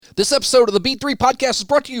This episode of the B3 Podcast is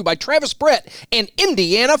brought to you by Travis Brett and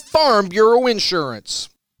Indiana Farm Bureau Insurance.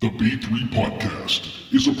 The B3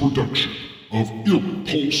 Podcast is a production of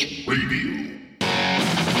Impulse Radio.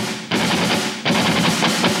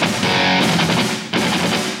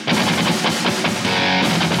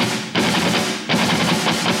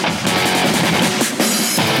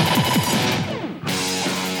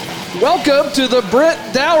 Welcome to the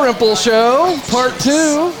Brett Dalrymple Show, Part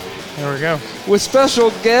 2. There we go. With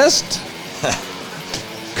special guest,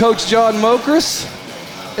 Coach John Mokris.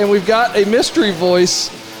 And we've got a mystery voice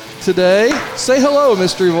today. Say hello,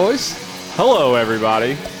 mystery voice. Hello,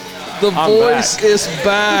 everybody. The voice is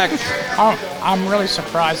back. I'm really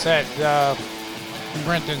surprised that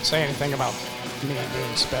Brent didn't say anything about me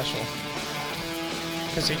being special.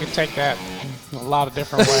 Because he could take that in a lot of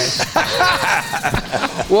different ways.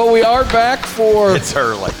 Well, we are back for It's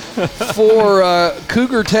early. for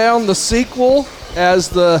Cougar Town, the sequel, as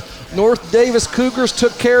the North Davis Cougars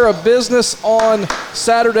took care of business on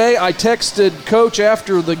Saturday. I texted Coach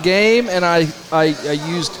after the game, and I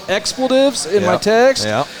used expletives in my text.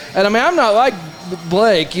 Yep. And I mean, I'm not like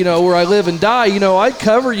Blake, where I live and die. I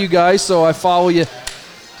cover you guys, so I follow you.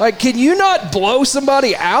 Like, can you not blow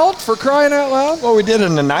somebody out, for crying out loud? Well, we did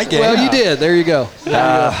in the night game. Well, you did. There you go.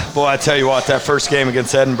 Boy, I tell you what, that first game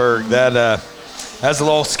against Edinburgh, that's a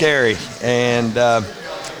little scary. And,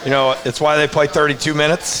 it's why they play 32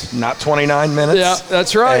 minutes, not 29 minutes. Yeah,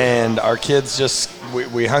 that's right. And our kids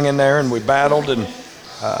we hung in there and we battled and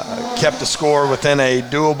kept the score within a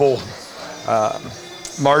doable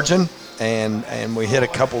margin. And we hit a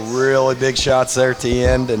couple really big shots there at the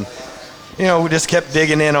end. And, we just kept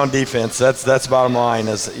digging in on defense. That's bottom line.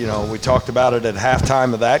 We talked about it at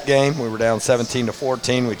halftime of that game. We were down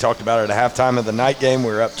 17-14. We talked about it at halftime of the night game.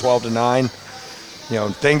 We were up 12-9.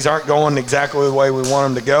 Things aren't going exactly the way we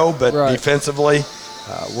want them to go, but defensively,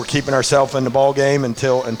 we're keeping ourselves in the ball game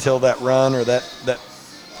until that run or that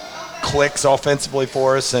clicks offensively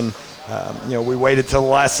for us. And we waited till the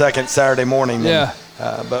last second Saturday morning. Yeah.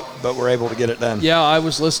 But we're able to get it done. Yeah, I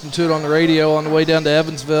was listening to it on the radio on the way down to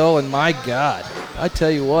Evansville, and my God, I tell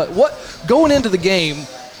you what going into the game,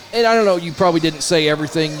 and I don't know, you probably didn't say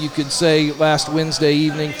everything you could say last Wednesday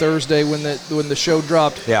evening, Thursday when the show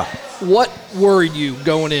dropped. Yeah. What worried you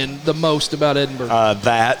going in the most about Edinburgh? The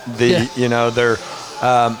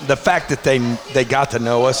fact that they got to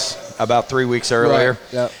know us about 3 weeks earlier.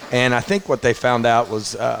 Right. Yep. And I think what they found out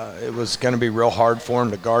was it was going to be real hard for them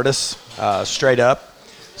to guard us straight up.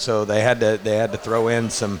 So they had to throw in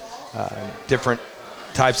some different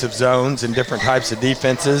types of zones and different types of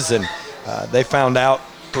defenses. And they found out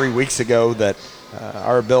 3 weeks ago that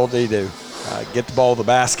our ability to get the ball to the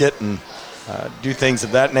basket and do things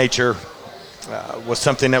of that nature was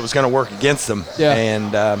something that was going to work against them. Yeah.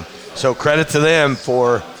 And so credit to them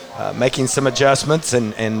for making some adjustments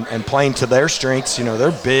and playing to their strengths.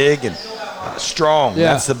 They're big and strong.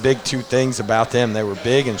 Yeah. That's the big two things about them. They were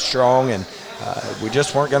big and strong, and we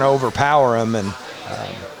just weren't going to overpower them. And,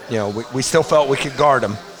 we still felt we could guard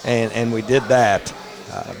them, and we did that.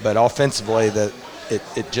 But offensively,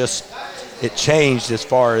 it changed as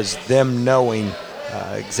far as them knowing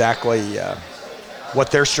exactly what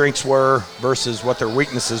their strengths were versus what their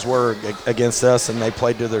weaknesses were against us, and they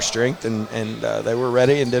played to their strength, and they were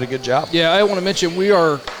ready and did a good job. Yeah, I want to mention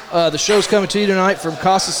the show's coming to you tonight from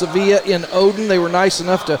Casa Sevilla in Odin. They were nice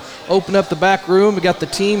enough to open up the back room. We got the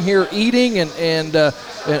team here eating and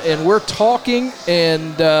we're talking,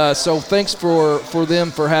 and so thanks for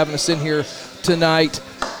them for having us in here tonight.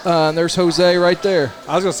 And there's Jose right there.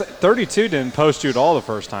 I was going to say, 32 didn't post you at all the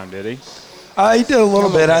first time, did he? He did a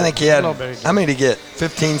little bit. I think he had, bit. how many did he get?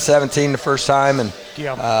 15, 17 the first time. And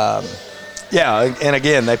and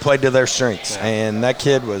again, they played to their strengths. Yeah. And that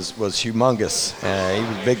kid was humongous. He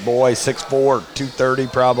was a big boy, 6'4", 230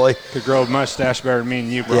 probably. Could grow a mustache better than me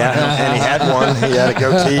and you, bro. Yeah, and he had one. He had a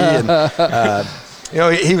goatee. And,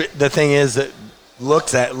 the thing is that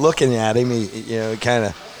looking at him, he kind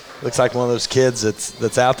of looks like one of those kids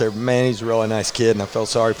that's out there. Man, he's a really nice kid, and I felt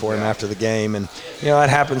sorry for him after the game. And,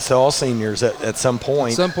 that happens to all seniors at some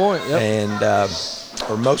point. Yep. And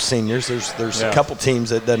or most seniors, there's a couple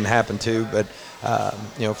teams that doesn't happen to. But,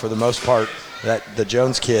 for the most part, the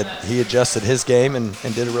Jones kid, he adjusted his game and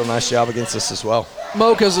did a real nice job against us as well.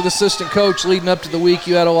 Moke, as an assistant coach leading up to the week,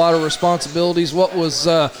 you had a lot of responsibilities. What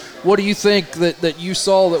do you think that you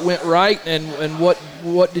saw that went right, and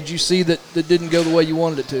what did you see that didn't go the way you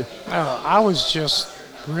wanted it to? I was just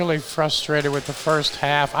really frustrated with the first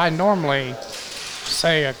half. I normally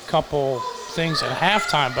say a couple things at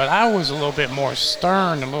halftime, but I was a little bit more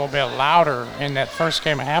stern, a little bit louder in that first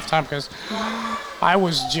game at halftime because I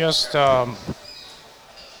was just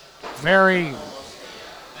very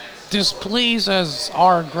displeased as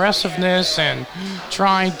our aggressiveness and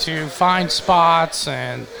trying to find spots.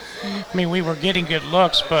 And I mean, we were getting good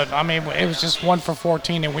looks, but I mean, it was just 1 for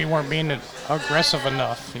 14, and we weren't being aggressive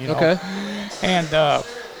enough. You know? Okay. And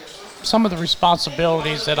some of the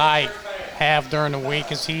responsibilities that I have during the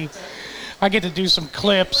week is I get to do some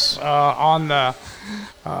clips on the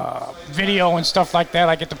video and stuff like that.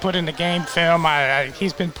 I get to put in the game film.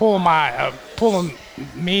 He's been pulling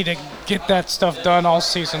me to get that stuff done all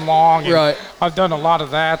season long. And right. I've done a lot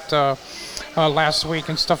of that last week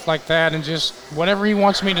and stuff like that, and just whatever he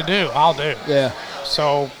wants me to do, I'll do. Yeah.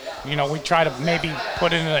 So, you know, we try to maybe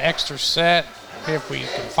put in an extra set if we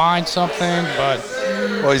can find something, but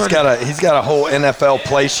well, he's got a whole NFL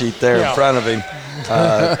play sheet there in front of him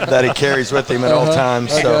that he carries with him at all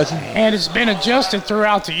times. So. And it's been adjusted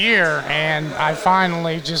throughout the year, and I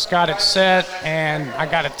finally just got it set, and I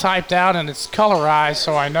got it typed out, and it's colorized,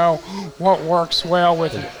 so I know what works well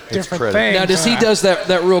with different things. Now, does he does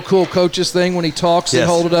that real cool coaches thing when he talks and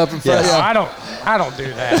hold it up in front? Yes. I don't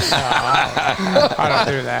do that. No, I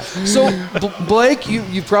don't do that. So, Blake,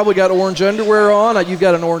 you've probably got orange underwear on. You've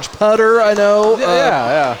got an orange putter, I know.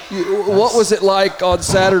 Yeah. What was it like on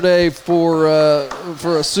Saturday for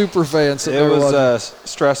a super fan? It was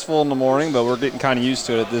stressful in the morning, but we're getting kind of used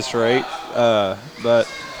to it at this rate.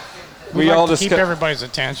 But we like all to just keep everybody's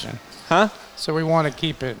attention. Huh? So we want to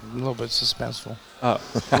keep it a little bit suspenseful. Oh,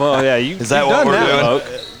 well, yeah. Is that what we're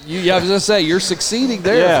doing? I was going to say, you're succeeding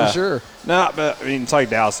there for sure. No, but I mean, it's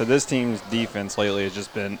like Dallas said, this team's defense lately has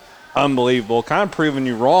just been unbelievable, kind of proving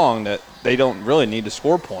you wrong that they don't really need to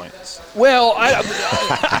score points. Well,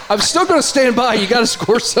 I'm still going to stand by. You got to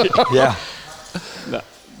score some. Yeah.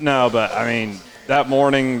 No, but I mean, that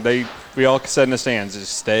morning we all said in the stands,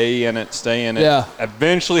 just stay in it. Yeah.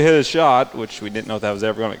 Eventually hit a shot, which we didn't know if that was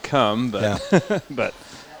ever going to come, but but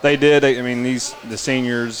they did. I mean, the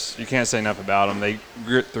seniors, you can't say enough about them. They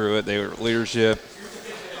grit through it. They were leadership.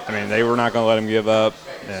 I mean, they were not going to let them give up,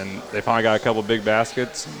 and they finally got a couple big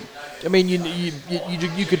baskets. I mean,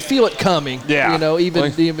 you could feel it coming. Yeah. You know,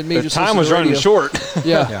 even me the just time was running short.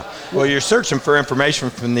 Yeah. Well, you're searching for information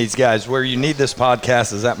from these guys. Where you need this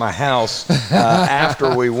podcast is at my house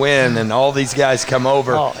after we win, and all these guys come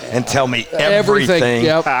over and tell me everything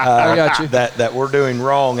Yep. I got you. that we're doing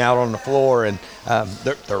wrong out on the floor, and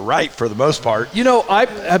they're right for the most part. You know,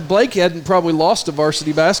 Blake hadn't probably lost a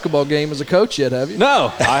varsity basketball game as a coach yet, have you?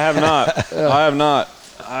 No, I have not. I have not.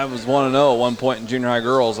 I was 1-0 at one point in junior high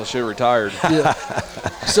girls. I should have retired. Yeah.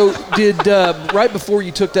 So did right before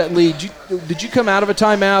you took that lead, did you come out of a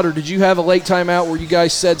timeout, or did you have a late timeout where you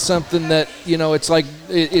guys said something that, you know, it's like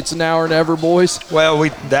it's now or never, boys? Well,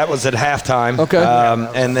 that was at halftime. Okay.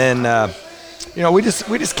 And then, you know, we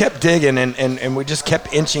just kept digging and we just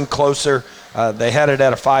kept inching closer. They had it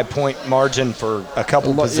at a 5-point margin for a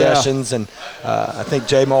couple possessions, and I think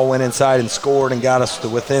J-Mall went inside and scored and got us to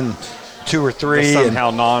within 2 or 3.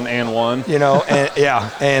 Somehow and one. You know,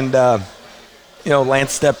 and you know,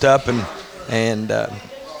 Lance stepped up and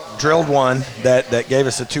drilled one that gave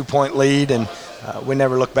us a 2-point lead, and we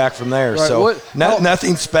never looked back from there. Right. So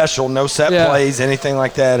nothing special, no set plays, anything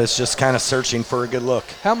like that. It's just kind of searching for a good look.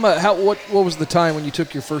 What was the time when you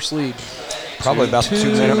took your first lead? Probably about the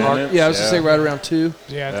 2-minute mark. Yeah, I was going to say right around 2.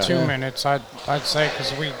 Yeah, 2 minutes, I'd say,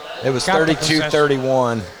 because it was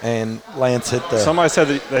 32-31, and Lance hit the. Somebody said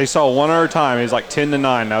that they saw one other time. It was like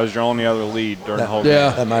 10-9. That was your only other lead during the whole game.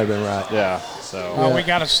 That might have been right. Yeah. So. Well, we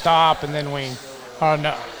got to stop, and then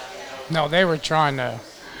no, they were trying to.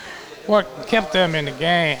 What kept them in the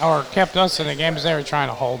game, or kept us in the game, is they were trying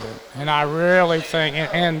to hold it, and I really think,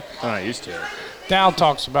 and I'm not used to it. Dal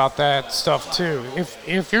talks about that stuff too.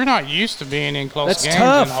 If you're not used to being in close That's games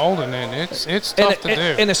tough. and holding it, it's tough to do.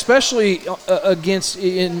 And especially against,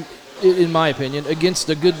 in my opinion, against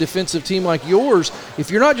a good defensive team like yours,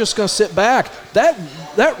 if you're not just going to sit back,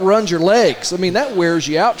 that runs your legs. I mean, that wears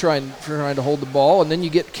you out trying to hold the ball, and then you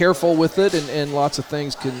get careful with it, and lots of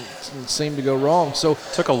things can seem to go wrong. So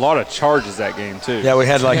took a lot of charges that game too. Yeah, we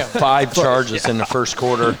had like 5 charges in the first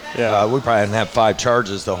quarter. Yeah. We probably didn't have 5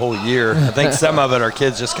 charges the whole year. I think some of it our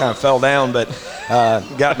kids just kind of fell down, but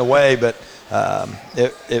got in the way. But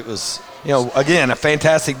it was, you know, again, a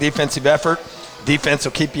fantastic defensive effort. Defense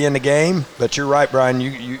will keep you in the game, but you're right, Brian.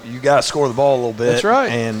 You got to score the ball a little bit. That's right.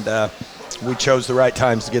 And we chose the right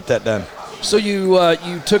times to get that done. So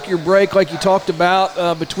you took your break like you talked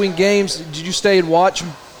about between games. Did you stay and watch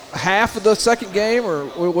half of the second game, or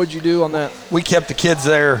what did you do on that? We kept the kids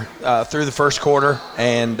there through the first quarter,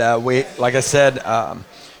 and we, like I said,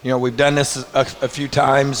 we've done this a few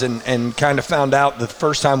times and kind of found out the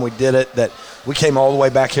first time we did it that we came all the way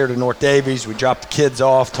back here to North Davies. We dropped the kids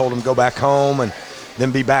off, told them go back home, and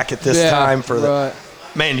then be back at this time for the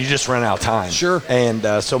 – man, you just run out of time. Sure.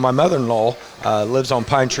 And so my mother-in-law lives on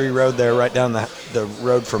Pine Tree Road there, right down the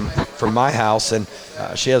road from my house, and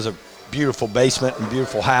she has a beautiful basement and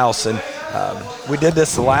beautiful house. And we did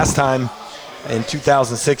this the last time in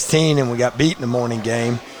 2016, and we got beat in the morning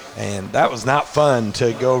game. And that was not fun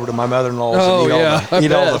to go over to my mother-in-law's and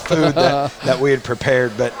eat all the food that we had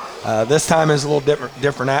prepared. But this time is a little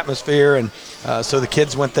different atmosphere. And so the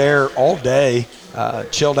kids went there all day,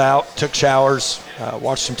 chilled out, took showers,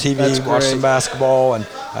 watched some TV, watched some basketball.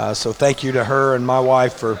 And so thank you to her and my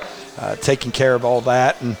wife for taking care of all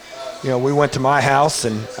that. And, we went to my house,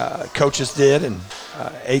 and coaches did, and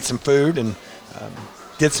ate some food and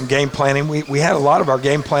did some game planning. We had a lot of our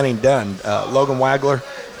game planning done. Logan Wagler,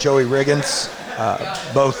 Joey Riggins,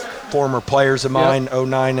 both former players of mine,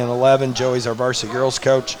 09 and 11. Joey's our varsity girls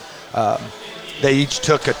coach. They each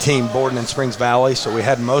took a team, Borden and Springs Valley, so we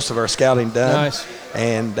had most of our scouting done. Nice.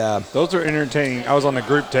 And those are entertaining. I was on the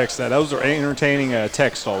group text that. Those are entertaining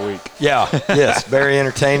text all week. Yeah, yes, very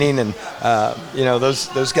entertaining. And,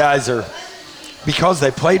 those guys are, because they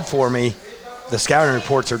played for me, the scouting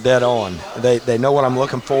reports are dead on. They know what I'm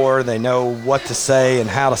looking for. They know what to say and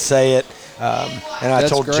how to say it. And I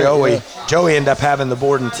told Joey, Joey ended up having the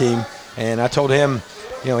Borden team, and I told him,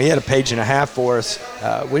 he had a page and a half for us.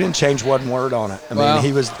 We didn't change one word on it. I mean,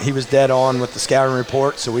 he was dead on with the scouting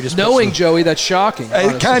report, so we just knowing Joey, that's shocking.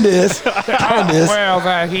 It kind of is. Well,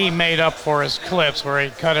 that he made up for his clips where he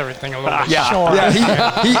cut everything a little bit short.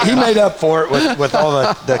 Yeah, he made up for it with all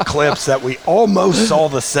the clips that we almost saw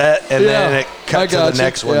the set, and then it cut to the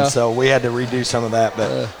next one. So we had to redo some of that.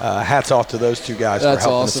 But hats off to those two guys for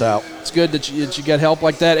helping us out. It's good that you got help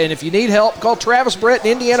like that. And if you need help, call Travis Brett and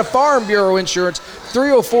Indiana Farm Bureau Insurance,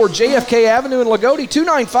 304 JFK Avenue in Lagodi,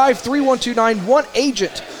 295-3129, one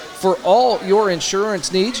agent for all your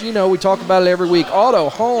insurance needs. We talk about it every week. Auto,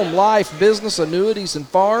 home, life, business, annuities, and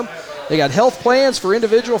farm. They got health plans for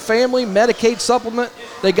individual, family, Medicaid supplement.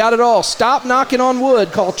 They got it all. Stop knocking on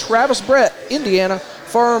wood. Call Travis Brett, Indiana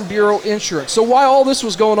Farm Bureau Insurance. So while all this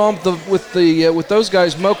was going on with those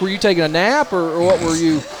guys, Moke, were you taking a nap or what were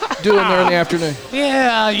you doing there in the afternoon?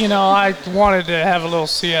 Yeah, I wanted to have a little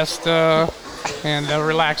siesta and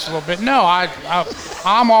relax a little bit. No,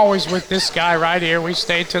 I'm always with this guy right here. We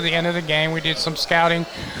stayed till the end of the game. We did some scouting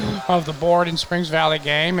of the Borden Springs Valley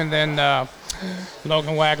game, and then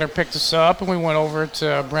Logan Wagler picked us up, and we went over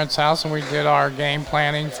to Brent's house, and we did our game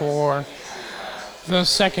planning for the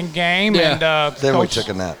second game. And then we took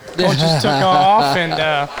a nap. Coaches took off,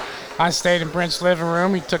 and I stayed in Brent's living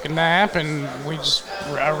room. He took a nap, and we just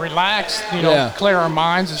relaxed, clear our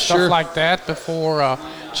minds and stuff like that before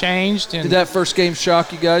changed. And did that first game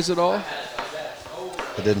shock you guys at all?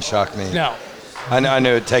 It didn't shock me. No. I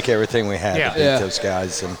knew it'd take everything we had to beat those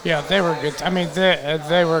guys. And they were good. I mean,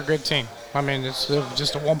 they were a good team. I mean, it's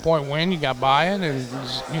just a 1-point win. You got by it, and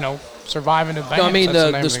survive in advance. No, I mean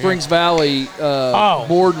the Springs Valley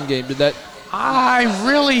Borden game. Did that? I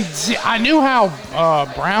knew how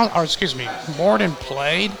Borden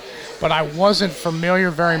played, but I wasn't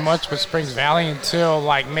familiar very much with Springs Valley until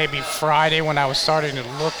like maybe Friday when I was starting to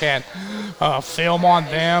look at film on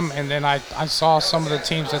them, and then I saw some of the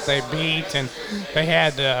teams that they beat, and they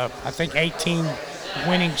had I think 18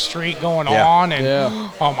 winning streak going on, and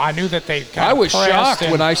I knew that they I was shocked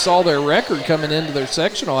when I saw their record coming into their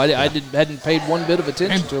sectional. I hadn't paid one bit of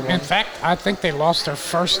attention to them. In fact, I think they lost their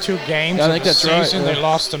first two games of the season. Right, They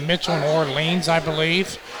lost to Mitchell and Orleans, I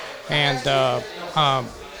believe, and to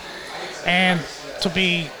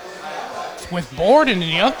be with Borden and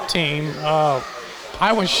the other team,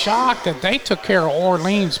 I was shocked that they took care of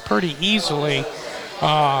Orleans pretty easily.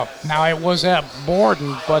 Now it was at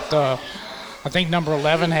Borden, but I think number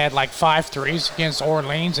 11 had like 5 threes against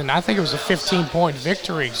Orleans, and I think it was a 15-point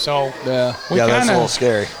victory. So that's a little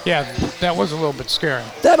scary. Yeah, that was a little bit scary.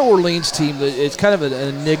 That Orleans team, it's kind of an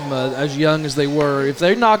enigma, as young as they were. If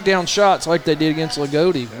they knock down shots like they did against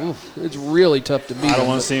Lagodi, it's really tough to beat. I don't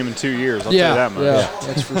want to see them in 2 years. I'll tell you that much. Yeah,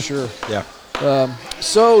 that's for sure.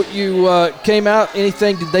 So you came out.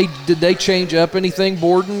 Anything? Did they change up anything?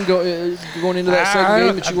 Borden going into that second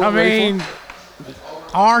game that you weren't ready for?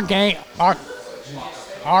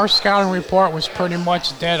 Our scouting report was pretty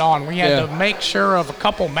much dead on. We had to make sure of a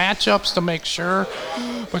couple matchups to make sure,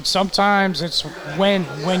 but sometimes it's when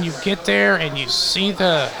you get there and you see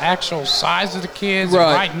the actual size of the kids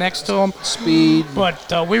right next to them. Speed.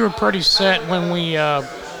 But we were pretty set when we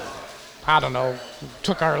I I don't know,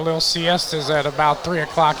 took our little siestas at about 3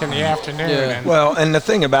 o'clock in the afternoon. Yeah. And Well, and the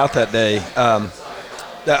thing about that day,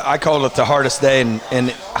 I called it the hardest day in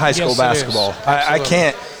high school Yes, it is. basketball.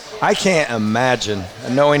 I can't imagine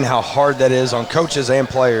knowing how hard that is on coaches and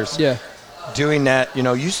players. Yeah. Doing that,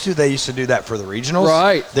 they used to do that for the regionals.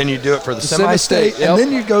 Right. Then you do it for the semi-state, semi-state, yep. and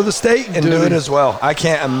then you go to the state and do Dude. it as well. I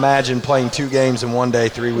can't imagine playing 2 games in one day,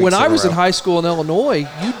 3 weeks. When I was a in row. high school in Illinois,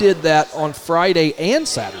 you did that on Friday and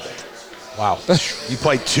Saturday. Wow. You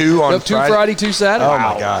played 2 on No, 2 Friday, 2 Saturday. Oh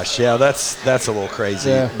my gosh, yeah, that's a little crazy.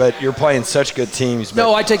 Yeah. But you're playing such good teams. But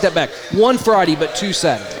No, I take that back. 1 Friday, but 2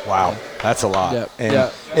 Saturday. wow, that's a lot. Yeah, And yeah.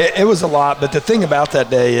 It was a lot. But the thing about that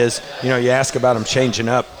day is, you ask about them changing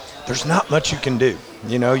up. There's not much you can do.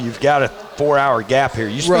 You've got a 4-hour gap here.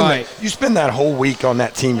 You spend Right. you spend that whole week on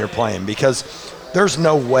that team you're playing because there's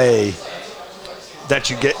no way that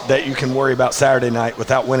you can worry about Saturday night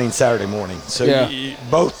without winning Saturday morning. So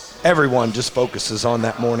Yeah. everyone just focuses on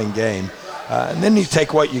that morning game, and then you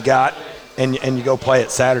take what you got and you go play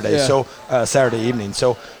it Saturday. Yeah. So Saturday evening.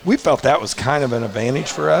 So we felt that was kind of an advantage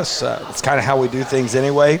for us. It's kind of how we do things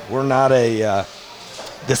anyway. We're not a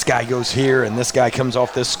this guy goes here and this guy comes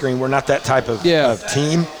off this screen. We're not that type of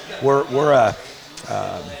team. We're a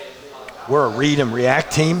read and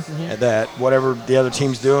react team. That whatever the other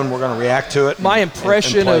team's doing, we're going to react to it. My and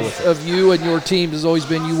impression play with it. of you and your team has always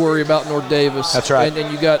been you worry about North Davis. That's right.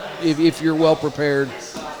 And you got, if you're well prepared,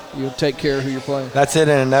 you'll take care of who you're playing. That's it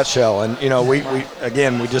in a nutshell. And we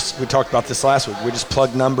talked about this last week. We just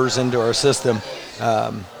plug numbers into our system,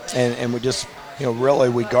 and we just really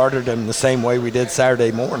we guarded them the same way we did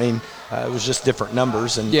Saturday morning. It was just different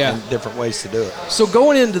numbers and different ways to do it. So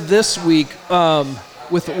going into this week,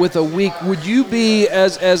 with a week, would you be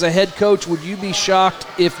as a head coach? Would you be shocked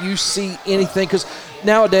if you see anything? Because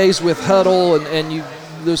nowadays with Huddle and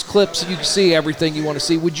those clips, you can see everything you want to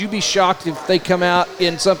see. Would you be shocked if they come out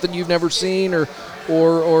in something you've never seen, or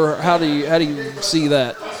how do you see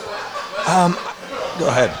that? Go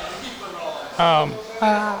ahead.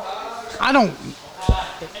 I don't.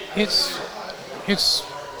 It's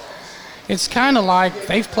kind of like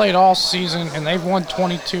they've played all season and they've won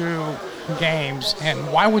 22 games, and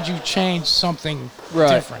why would you change something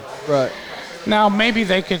different? Right. Now maybe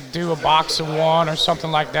they could do a box of 1 or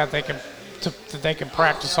something like that. They could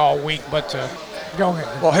practice all week, but to go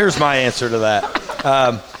ahead. Well, here's my answer to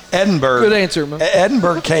that. Edinburgh. Good answer, man.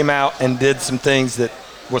 Edinburgh came out and did some things that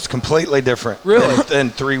was completely different Really?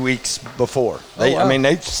 than 3 weeks before. Wow.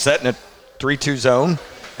 They set in a 3-2 zone,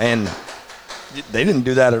 and they didn't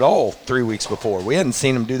do that at all 3 weeks before. We hadn't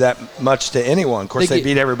seen them do that much to anyone. Of course, they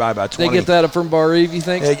beat everybody by 20. They get that from Bar Eve, you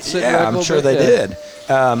think? Yeah, I'm sure they did.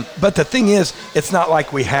 But the thing is, it's not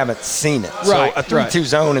like we haven't seen it. Right, So a 3-2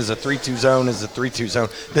 zone is a 3-2 zone is a 3-2 zone.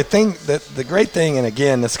 The great thing, and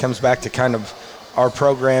again, this comes back to kind of our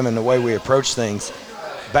program and the way we approach things,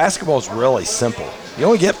 basketball is really simple. You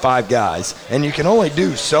only get 5 guys, and you can only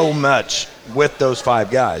do so much with those 5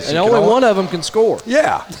 guys. And only one of them can score.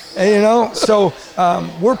 Yeah, and, so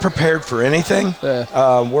we're prepared for anything.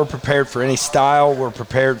 Yeah. We're prepared for any style. We're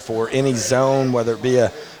prepared for any zone, whether it be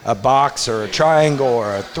a box or a triangle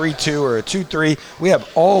or a 3-2 or a 2-3. We have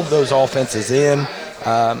all of those offenses in.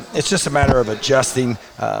 It's just a matter of adjusting.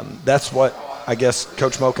 That's what I guess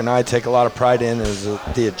Coach Moak and I take a lot of pride in is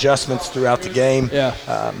the adjustments throughout the game. Yeah.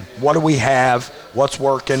 What do we have? What's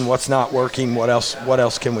working? What's not working? What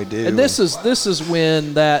else can we do? And this is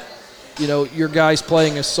when that, your guys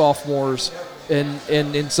playing as sophomores and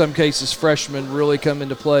in some cases freshmen really come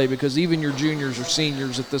into play, because even your juniors or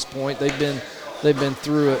seniors at this point, they've been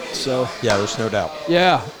through it. So yeah, there's no doubt.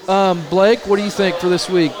 yeah. Blake, what do you think for this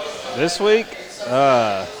week? This week,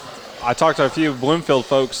 I talked to a few Bloomfield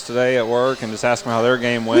folks today at work and just asked them how their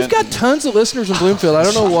game went. We've got tons of listeners in Bloomfield. I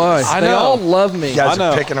don't know why. I They know. all love me. You guys I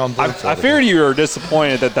know. are picking on Bloomfield. I figured you were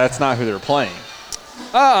disappointed that that's not who they're playing.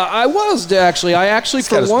 I was actually. I actually He's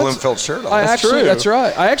for got his once. Bloomfield shirt on. That's true. That's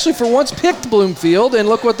right. I actually for once picked Bloomfield, and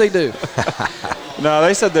look what they do. No,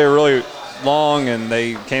 they said they were really long and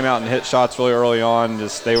they came out and hit shots really early on.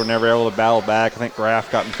 Just they were never able to battle back. I think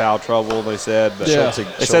Graf got in foul trouble, they said. But Yeah.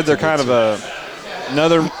 they said they're kind of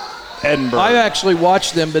another Edinburgh. I actually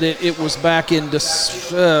watched them, but it was back in it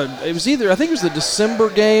was either, I think it was the December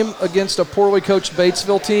game against a poorly coached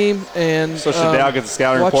Batesville team, and so should Dow get the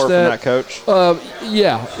scouting watch report from that coach?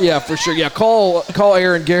 Yeah, for sure. Yeah, call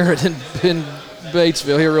Aaron Garrett in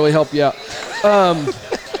Batesville. He'll really help you out.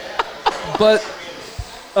 But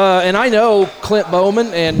and I know Clint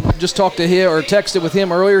Bowman, and just talked to him or texted with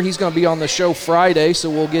him earlier. He's going to be on the show Friday, so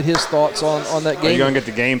we'll get his thoughts on that game. Are you going to get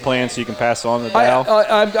the game plan so you can pass it on to Dow?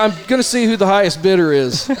 I'm going to see who the highest bidder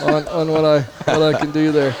is on what I can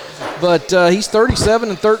do there. But he's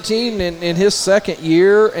 37-13 in his second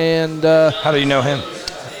year, and How do you know him?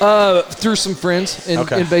 through some friends in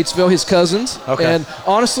Okay. Batesville, his cousins. Okay. And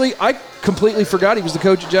honestly, I completely forgot he was the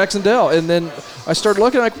coach at Jackson Dell. And then I started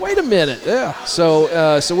looking like, wait a minute. Yeah. So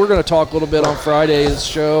we're going to talk a little bit on Friday's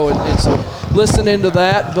show. And so listen into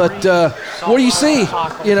that. But what do you see?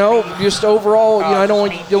 Just overall, I don't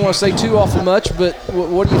want to say too awful much, but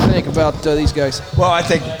what do you think about these guys? Well, I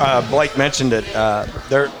think Blake mentioned it.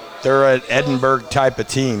 They're an Edinburgh type of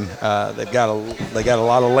team. They got a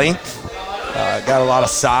lot of length, got a lot of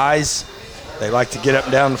size. They like to get up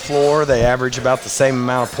and down the floor. They average about the same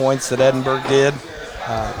amount of points that Edinburgh did.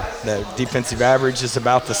 The defensive average is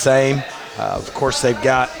about the same. Of course, they've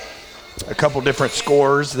got a couple different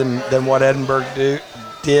scorers than what Edinburgh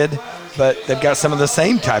did, but they've got some of the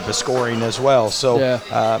same type of scoring as well. So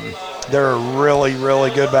they're a really,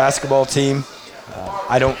 really good basketball team.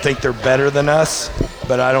 I don't think they're better than us,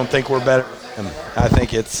 but I don't think we're better. I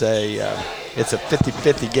think it's a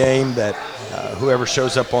 50-50 game that whoever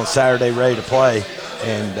shows up on Saturday ready to play,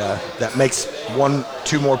 and that makes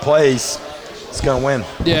 1-2 more plays, is going to win.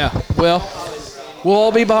 Yeah, well, we'll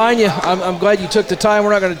all be behind you. I'm glad you took the time.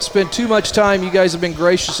 We're not going to spend too much time. You guys have been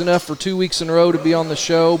gracious enough for 2 weeks in a row to be on the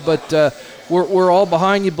show, but we're all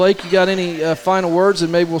behind you. Blake, you got any final words,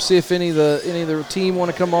 and maybe we'll see if any of the team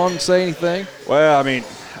want to come on and say anything? Well, I mean,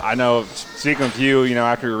 I know speaking with you,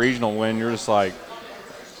 after your regional win, you're just like,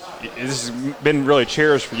 this has been really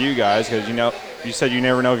cherished for you guys because, you said you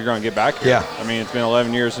never know if you're going to get back here. Yeah. I mean, it's been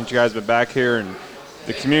 11 years since you guys have been back here, and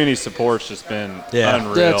the community support's just been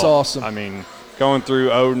unreal. That's awesome. I mean, going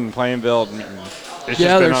through Odin, Plainville, it's just been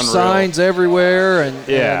there's unreal. signs everywhere.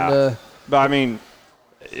 But, I mean,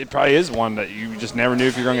 it probably is one that you just never knew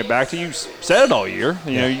if you're going to get back to. You said it all year.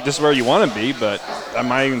 This is where you want to be, but I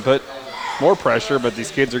might even put more pressure, but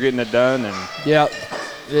these kids are getting it done. And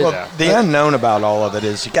the unknown about all of it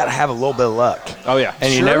is you got to have a little bit of luck. Oh, yeah.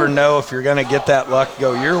 And you never know if you're going to get that luck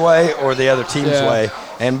go your way or the other team's way.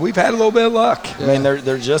 And we've had a little bit of luck. Yeah. I mean,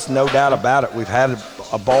 there's just no doubt about it. We've had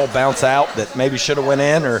a ball bounce out that maybe should have went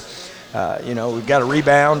in, or, we've got a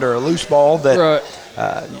rebound or a loose ball that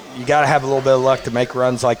you got to have a little bit of luck to make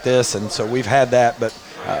runs like this. And so we've had that, but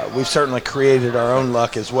we've certainly created our own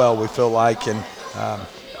luck as well, we feel like. And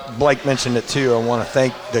Blake mentioned it too. I want to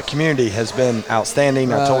thank the community has been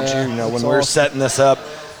outstanding. I told you, when we were setting this up,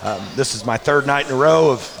 this is my third night in a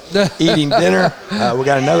row of eating dinner. We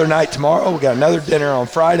got another night tomorrow. We got another dinner on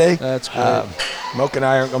Friday. That's great. Moke and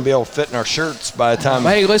I aren't going to be able to fit in our shirts by the time.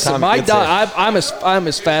 Hey, listen, my diet. I'm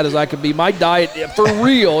as fat as I could be. My diet, for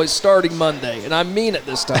real, is starting Monday, and I mean it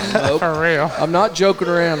this time, Moke. For real. I'm not joking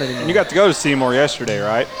around anymore. And you got to go to Seymour yesterday,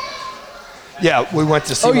 right? Yeah, we went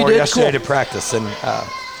to Seymour yesterday to practice, and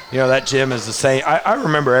that gym is the same. I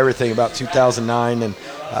remember everything about 2009, and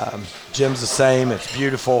gym's the same. It's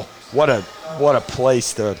beautiful. What a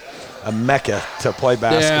place a mecca to play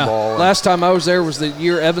basketball. Yeah. Last time I was there was the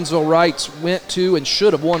year Evansville Wrights went to and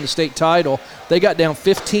should have won the state title. They got down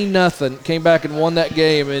 15-0, came back and won that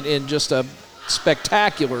game in just a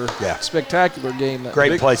spectacular game.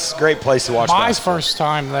 Great place to watch. My basketball. first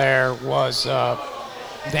time there was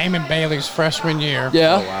Damon Bailey's freshman year.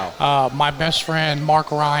 Yeah. Oh, wow. My best friend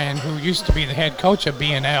Mark Ryan, who used to be the head coach at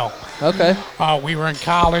B&L. Okay. We were in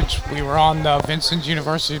college. We were on the Vincennes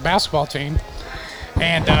University basketball team.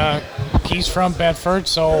 And he's from Bedford,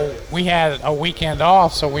 so we had a weekend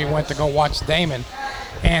off, so we went to go watch Damon.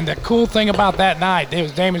 And the cool thing about that night, it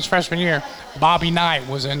was Damon's freshman year, Bobby Knight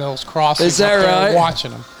was in those crosses. Is that right?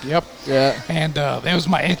 Watching him. Yep. Yeah. And it was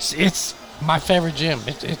it's my favorite gym.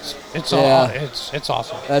 It's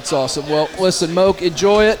awesome. That's awesome. Well, listen, Moke,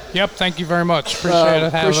 enjoy it. Yep. Thank you very much. Appreciate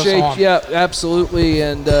it. Having us on. Yeah, absolutely,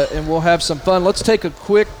 and we'll have some fun. Let's take a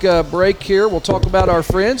quick break here. We'll talk about our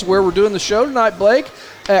friends, where we're doing the show tonight, Blake,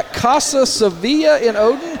 at Casa Sevilla in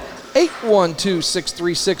Odin.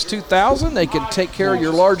 812-636-2000. They can take care of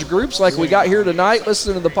your large groups like we got here tonight.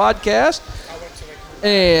 Listen to the podcast.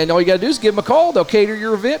 And all you got to do is give them a call. They'll cater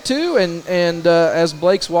your event, too. And as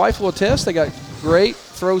Blake's wife will attest, they got great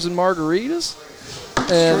frozen margaritas.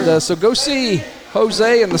 And so go see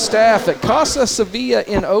Jose and the staff at Casa Sevilla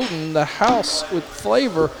in Odin, the house with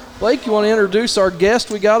flavor. Blake, you want to introduce our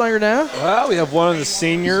guest we got on here now? Well, we have one of the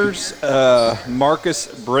seniors, Marcus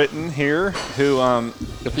Britton here, who,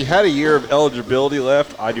 if he had a year of eligibility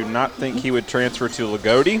left, I do not think he would transfer to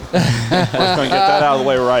Lagodi. We're just going to get that out of the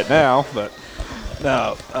way right now. But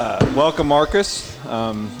No, welcome, Marcus.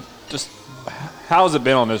 Just how's it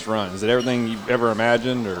been on this run? Is it everything you've ever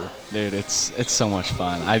imagined, or? Dude, it's so much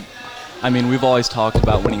fun. I mean, we've always talked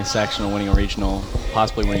about winning a sectional, winning a regional,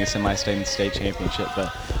 possibly winning a semi-state and state championship,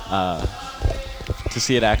 but to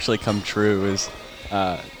see it actually come true is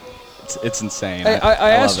it's insane.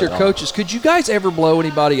 I asked your coaches, could you guys ever blow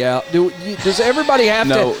anybody out? Does everybody have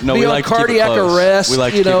to be on cardiac arrest? We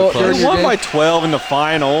like to keep it close. We won by 12 in the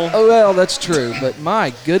final. Oh, well, that's true. But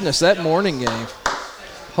my goodness, that morning game.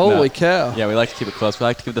 Holy cow. Yeah, we like to keep it close. We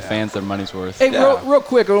like to give the fans their money's worth. Hey, real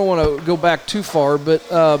quick, I don't want to go back too far, but,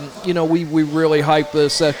 we really hype the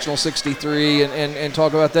Sectional 63 and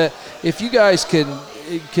talk about that. If you guys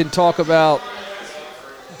can talk about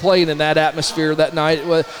playing in that atmosphere that night,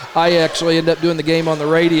 I actually ended up doing the game on the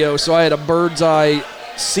radio, so I had a bird's eye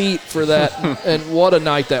seat for that, and what a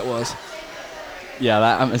night that was. Yeah,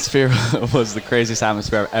 that atmosphere was the craziest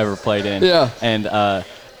atmosphere I've ever played in. Yeah. And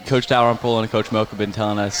Coach Dalrymple and Coach Moak have been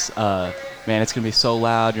telling us, man, it's going to be so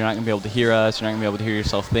loud. You're not going to be able to hear us. You're not going to be able to hear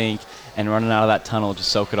yourself think. And running out of that tunnel, just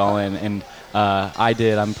soak it all in. And I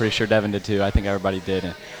did. I'm pretty sure Devin did too. I think everybody did.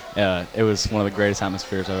 And, it was one of the greatest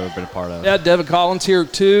atmospheres I've ever been a part of. Yeah, Devin Collins here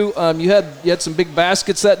too. You had some big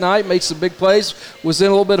baskets that night, made some big plays. Was in a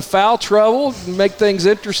little bit of foul trouble, make things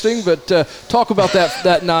interesting. But talk about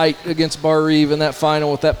that night against Bar Eve and that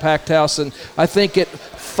final with that packed house. And I think at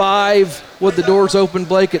 5, with the doors open,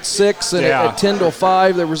 Blake, at 6, and at 10 till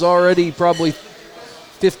 5, there was already probably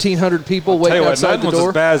 1,500 people waiting outside the door. Nothing was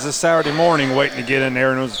as bad as this Saturday morning waiting to get in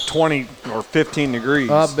there, and it was 20 or 15 degrees.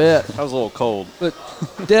 I bet. That was a little cold. But,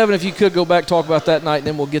 Devin, if you could go back, talk about that night, and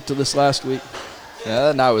then we'll get to this last week. Yeah,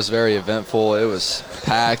 that night was very eventful. It was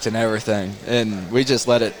packed and everything, and we just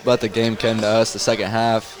let the game come to us the second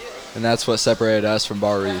half, and that's what separated us from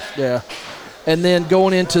Bar Reef. Yeah. And then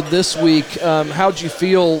going into this week, how'd you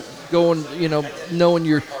feel going, knowing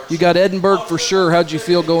you got Edinburgh for sure? How'd you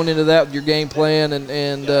feel going into that with your game plan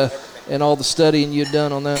and all the studying you'd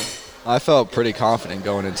done on that? I felt pretty confident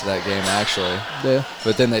going into that game, actually. Yeah.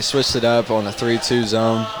 But then they switched it up on a 3-2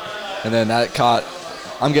 zone, and then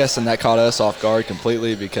I'm guessing that caught us off guard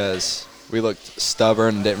completely because we looked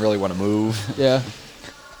stubborn and didn't really want to move. Yeah.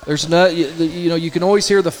 There's you can always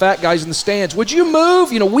hear the fat guys in the stands. Would you move?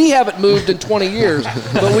 We haven't moved in 20 years,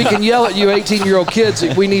 but we can yell at you 18-year-old kids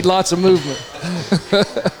if we need lots of movement.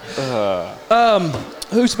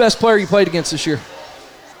 Who's the best player you played against this year?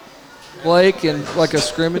 Blake in like a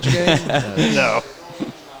scrimmage game? No.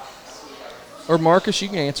 Or Marcus, you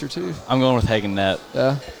can answer too. I'm going with Hagen Knapp.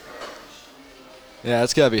 Yeah. Yeah,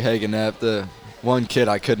 it's got to be Hagen Knapp. The one kid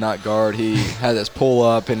I could not guard, he had this pull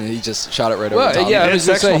up and he just shot it right over the top. Yeah, I was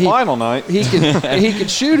sectional final night. He can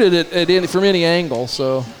shoot it from any angle,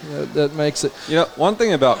 so that makes it. One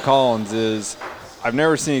thing about Collins is I've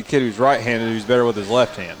never seen a kid who's right-handed who's better with his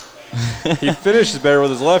left hand. He finishes better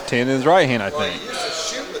with his left hand than his right hand, I think. He used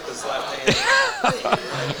to shoot with his left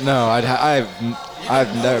hand. No,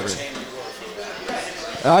 I've never.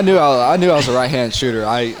 I knew I was a right-hand shooter.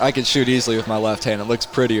 I could shoot easily with my left hand. It looks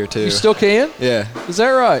prettier too. You still can? Yeah. Is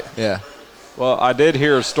that right? Yeah. Well, I did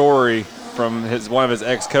hear a story from one of his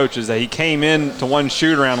ex-coaches that he came in to one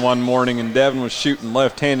shoot-around one morning and Devin was shooting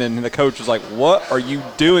left-handed, and the coach was like, "What are you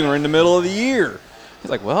doing? We're in the middle of the year."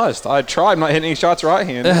 He's like, "Well, I just thought I'd try. I'm not hitting any shots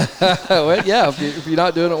right-handed." Well, yeah, if you're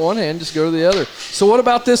not doing it one hand, just go to the other. So what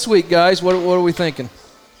about this week, guys? What are we thinking?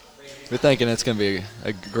 We're thinking it's going to be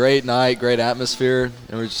a great night, great atmosphere,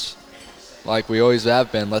 and we're just, like we always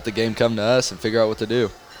have been, let the game come to us and figure out what to do.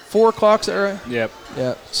 4 o'clock, is that right? Yep.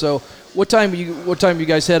 Yeah. So what time you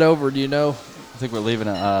guys head over? Do you know? I think we're leaving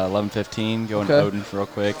at 11:15, going to Odin real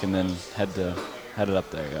quick, and then headed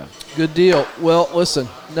up there. Yeah. Good deal. Well, listen,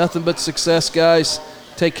 nothing but success, guys.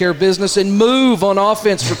 Take care of business and move on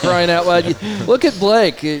offense, for crying out loud. Look at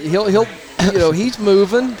Blake. He'll he's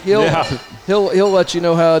moving. He'll let you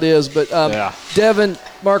know how it is. But Devin,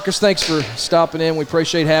 Marcus, thanks for stopping in. We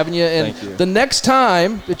appreciate having you. And Thank you. The next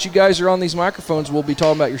time that you guys are on these microphones, we'll be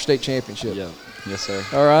talking about your state championship. Yeah. Yes, sir.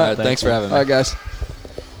 All right. All right, thanks for having me. All right, guys.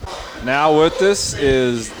 Now with us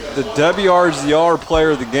is the WRZR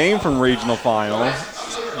player of the game from regional final,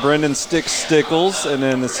 Brendan Stickles, and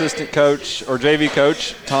then assistant coach or JV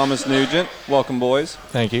coach Thomas Nugent. Welcome, boys.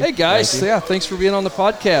 Thank you. Hey, guys. Yeah, thanks for being on the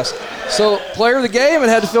podcast. So, player of the game, it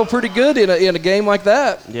had to feel pretty good in a game like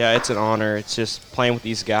that. Yeah, it's an honor. It's just playing with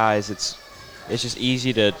these guys. It's just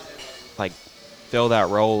easy to fill that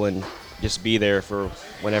role and just be there for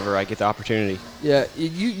whenever I get the opportunity. Yeah,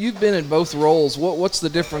 you've been in both roles. What's the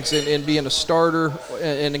difference in being a starter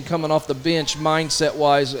and in coming off the bench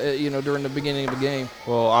mindset-wise, during the beginning of the game?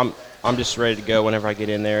 Well, I'm just ready to go whenever I get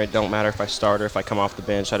in there. It don't matter if I start or if I come off the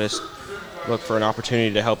bench. I just look for an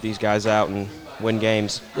opportunity to help these guys out and win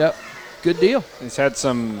games. Yep. Good deal. He's had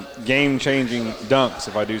some game-changing dunks,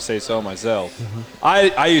 if I do say so myself.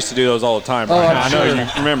 I used to do those all the time. Brian. I'm I know sure. you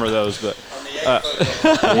remember those, but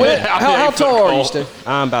How tall are you, Steve?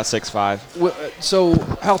 I'm about 6'5". So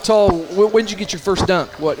how tall? When did you get your first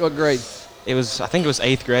dunk? What grade? I think it was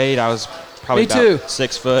 8th grade. I was probably Me too. about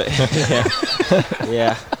 6 foot.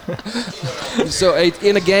 yeah. So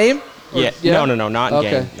in a game? Or- Yeah. No, not in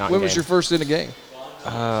Okay. game. Not When in was game. your first in a game?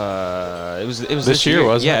 It was This year,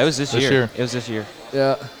 wasn't it? Yeah, it was this This year. year. It was this year.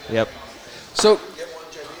 Yeah. Yep. So,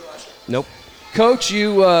 Nope. Coach,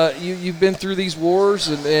 you've been through these wars,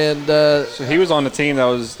 and so he was on the team that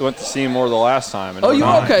went to Seymour the last time. in oh, you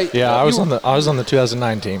 09. okay? Yeah, I was You- on the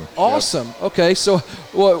 2009 team. Awesome. Okay, so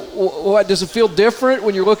what does it feel different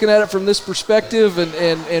when you're looking at it from this perspective,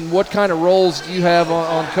 and what kind of roles do you have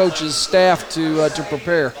on Coach's staff to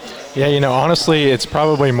prepare? Yeah, honestly, it's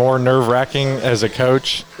probably more nerve-wracking as a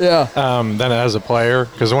coach Yeah. than as a player.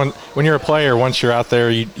 Because when you're a player, once you're out there,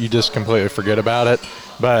 you just completely forget about it.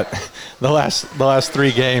 But the last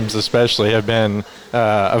 3 games especially have been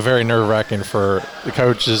very nerve-wracking for the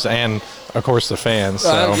coaches and, of course, the fans.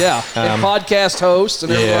 So, and podcast hosts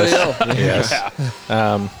and everybody else. Yes.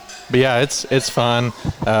 But yeah, it's fun.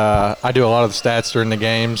 I do a lot of the stats during the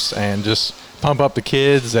games and just pump up the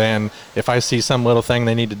kids. And if I see some little thing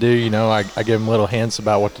they need to do, I give them little hints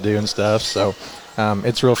about what to do and stuff. So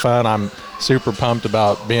it's real fun. I'm super pumped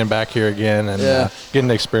about being back here again and getting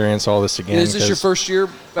to experience all this again. Is this your first year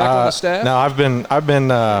back on the staff? No, I've been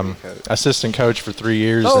assistant coach for 3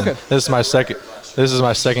 years. Oh, okay. And this is my second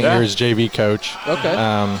year as JV coach.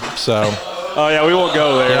 Okay. So. Oh, yeah, we won't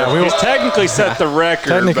go there. Yeah, He's technically set the record.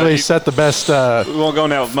 Technically set the best we won't go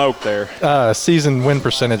now with Moke there. season win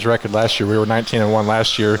percentage record last year. We were 19-1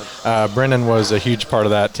 last year. Brennan was a huge part of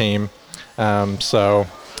that team. So,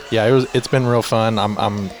 yeah, it's been real fun.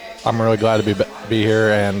 I'm really glad to be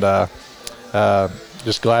here and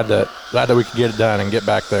just glad that we could get it done and get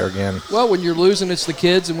back there again. Well, when you're losing, it's the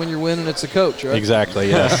kids, and when you're winning, it's the coach, right? Exactly.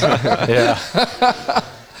 Yes. Yeah.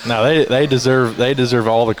 No, they deserve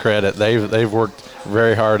all the credit. They've worked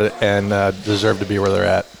very hard and deserve to be where they're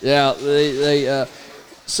at. Yeah, they.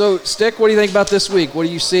 So, Stick, what do you think about this week? What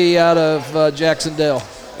do you see out of Jacksonville?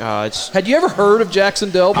 Had you ever heard of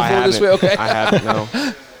Jacksonville before this week? Okay. I haven't. No.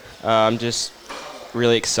 I'm just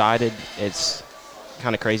really excited. It's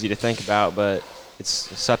kind of crazy to think about, but it's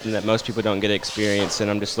something that most people don't get to experience, and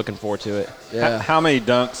I'm just looking forward to it. Yeah. How many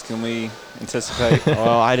dunks can we anticipate?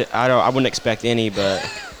 Well, I wouldn't expect any, but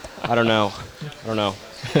I don't know. And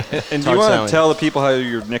do you want to tell the people how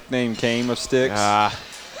your nickname came of Sticks?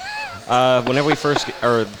 Whenever we first,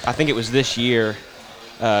 or I think it was this year,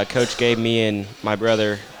 Coach gave me and my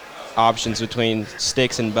brother options between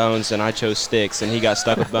Sticks and Bones, and I chose Sticks, and he got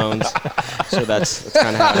stuck with Bones. So that's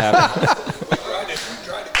kind of how it happened.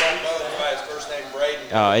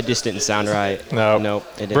 It just didn't sound right. Nope.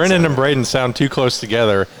 Brennan and Braden sound too close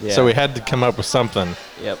together, so we had to come up with something.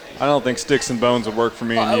 Yep. I don't think Sticks and Bones would work for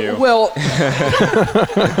me and you. Well,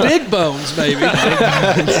 Big Bones, maybe.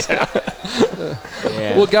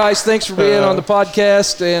 Yeah. Well, guys, thanks for being on the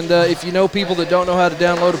podcast. And if you know people that don't know how to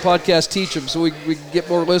download a podcast, teach them so we can get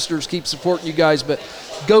more listeners, keep supporting you guys. But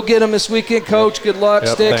go get them this weekend, Coach. Good luck,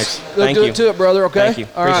 Yep, Sticks. thanks. Go Thank do you. it to it, brother, okay? Thank you.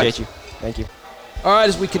 All right. Appreciate you. Thank you. All right,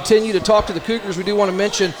 as we continue to talk to the Cougars, we do want to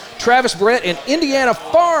mention Travis Brett and Indiana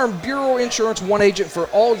Farm Bureau Insurance, one agent for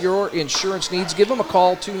all your insurance needs. Give them a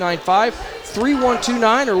call,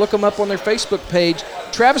 295-3129, or look them up on their Facebook page.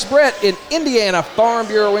 Travis Brett and Indiana Farm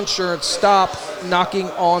Bureau Insurance. Stop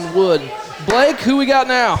knocking on wood. Blake, who we got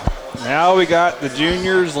now? Now we got the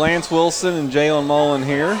juniors, Lance Wilson and Jalen Mullen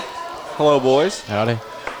here. Hello, boys. Howdy.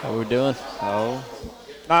 How we doing? Oh,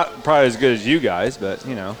 not probably as good as you guys, but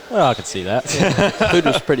Well, I could see that. Food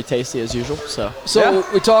was pretty tasty as usual. So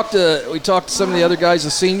we talked to some of the other guys,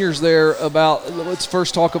 the seniors there, about. Let's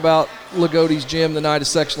first talk about Lagoti's gym the night of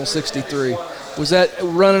sectional 63. Was that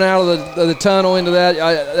running out of the tunnel into that?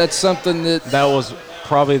 That's something that was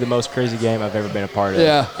probably the most crazy game I've ever been a part of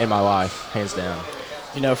in my life, hands down.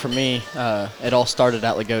 For me, it all started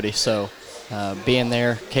at Lagodi. So being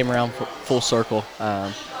there came around full circle.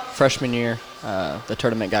 Freshman year, the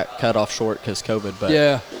tournament got cut off short because COVID. But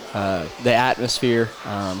the atmosphere,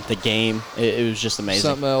 the game, it was just amazing.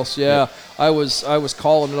 Something else, yeah. I was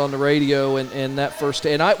calling it on the radio, and that first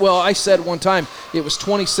day, and I said one time it was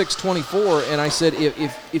 26-24, and I said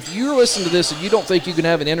if you're listening to this and you don't think you can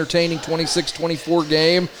have an entertaining 26-24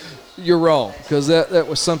 game, you're wrong, because that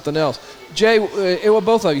was something else. Jay,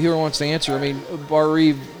 both of you, who wants to answer? I mean, Bar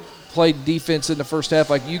Reeve played defense in the first half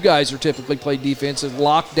like you guys are typically played defense and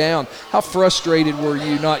locked down. How frustrated were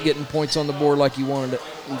you not getting points on the board like you wanted it?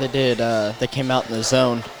 They did. They came out in the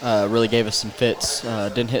zone, really gave us some fits.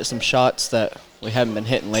 Didn't hit some shots that we haven't been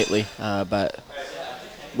hitting lately, but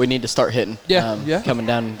we need to start hitting. Coming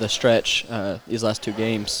down the stretch these last 2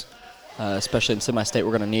 games, especially in semi-state,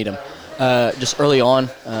 we're going to need them. Just early on,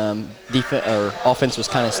 offense was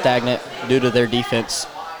kind of stagnant due to their defense.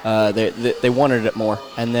 They wanted it more.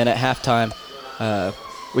 And then at halftime,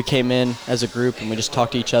 we came in as a group and we just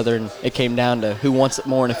talked to each other, and it came down to who wants it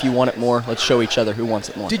more, and if you want it more, let's show each other who wants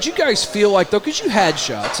it more. Did you guys feel like, though, because you had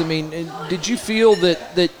shots, I mean, did you feel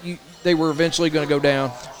that they were eventually going to go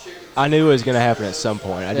down? I knew it was going to happen at some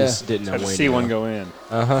point. I just didn't know when. See one go in.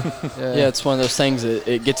 Yeah, it's one of those things that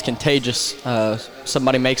it gets contagious.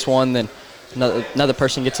 Somebody makes one, then another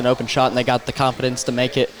person gets an open shot, and they got the confidence to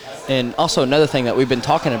make it. And also another thing that we've been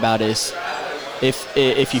talking about is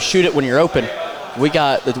if you shoot it when you're open, we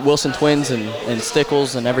got the Wilson twins and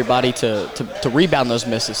Stickles and everybody to rebound those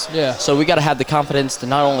misses. Yeah. So we got to have the confidence to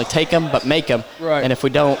not only take them but make them. Right. And if we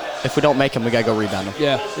don't make them, we got to go rebound them.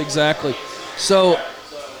 Yeah, exactly. So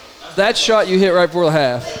that shot you hit right before the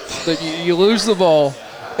half, that you lose the ball,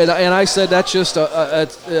 and I said that's just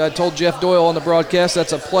I told Jeff Doyle on the broadcast,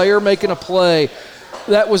 that's a player making a play.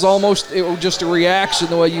 That was almost just a reaction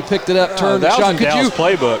the way you picked it up, turned the shot. That was in Dow's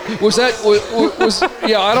playbook. Was that was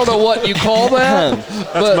yeah? I don't know what you call that.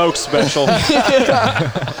 That's Moke's special.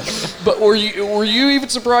 But were you even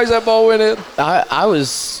surprised that ball went in? I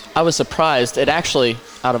was surprised. It actually,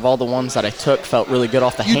 out of all the ones that I took, felt really good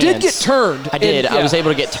off the hands. You did get turned. I did. I was able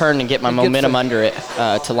to get turned and get my momentum under it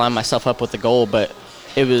to line myself up with the goal. But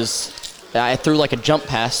I threw like a jump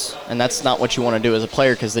pass, and that's not what you want to do as a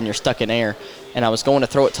player because then you're stuck in air. And I was going to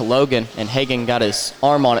throw it to Logan, and Hagan got his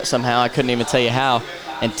arm on it somehow. I couldn't even tell you how,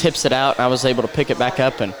 and tips it out. And I was able to pick it back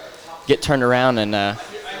up and get turned around and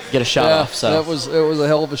get a shot off. So it was a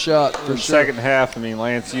hell of a shot for sure. Second half, I mean,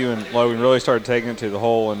 Lance, you and Logan really started taking it to the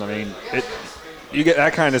hole, and I mean, you get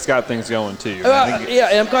that kind of got things going too. Yeah,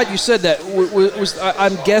 and I'm glad you said that.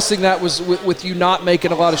 I'm guessing that was with you not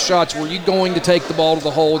making a lot of shots. Were you going to take the ball to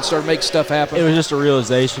the hole and start making stuff happen? It was just a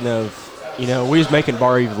realization of, we was making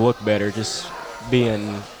Bar Eve look better, just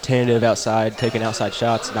being tentative outside, taking outside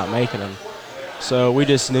shots, and not making them. So we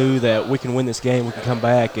just knew that we can win this game, we can come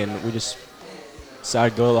back, and we just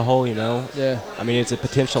decided to go to the hole, Yeah. I mean, it's a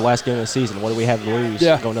potential last game of the season. What do we have to lose?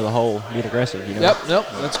 Yeah. Going to the hole, being aggressive, Yep,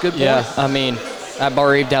 that's a good point. Yeah, I mean, at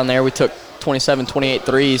Bar Eve down there, we took 27, 28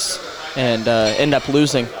 threes and ended up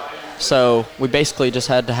losing. So we basically just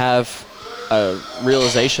had to have a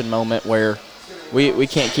realization moment where we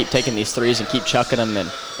can't keep taking these threes and keep chucking them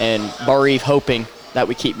and Bar Eve hoping that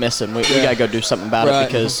we keep missing. We got to go do something about it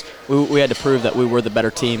because we had to prove that we were the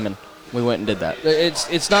better team, and we went and did that.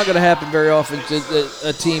 It's not going to happen very often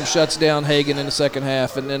a team shuts down Hagan in the second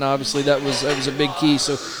half, and then obviously that was a big key.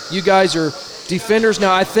 So you guys are defenders.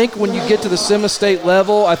 Now, I think when you get to the semi-state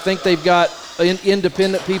level, I think they've got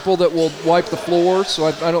independent people that will wipe the floor, so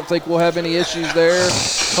I don't think we'll have any issues there.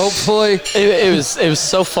 Hopefully. It was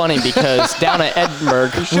so funny because down at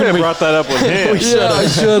Edinburgh. You should have brought that up with him. I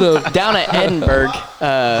should have. Down at Edinburgh,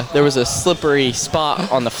 there was a slippery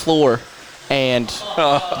spot on the floor, and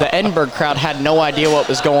the Edinburgh crowd had no idea what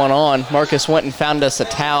was going on. Marcus went and found us a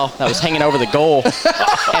towel that was hanging over the goal,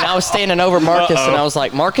 and I was standing over Marcus, and I was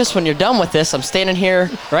like, Marcus, when you're done with this, I'm standing here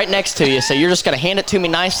right next to you, so you're just going to hand it to me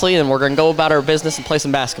nicely, and we're going to go about our business and play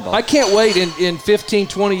some basketball. I can't wait. In 15,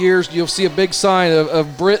 20 years, you'll see a big sign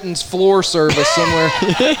of Britain's floor service somewhere.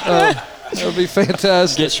 That would be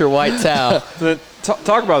fantastic. Get your white towel.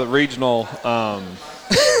 Talk about the regional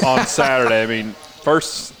on Saturday. I mean,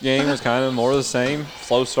 first game was kind of more of the same,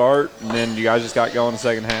 slow start, and then you guys just got going in the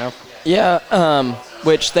second half. Yeah,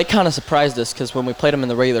 which they kind of surprised us because when we played them in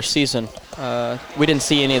the regular season, we didn't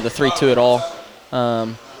see any of the 3-2 at all.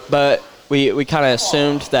 But we kind of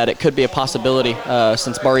assumed that it could be a possibility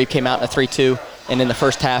since Bar Eve came out in a 3-2, and in the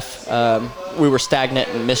first half we were stagnant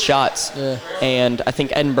and missed shots. Yeah. And I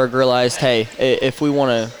think Edinburgh realized, hey, if we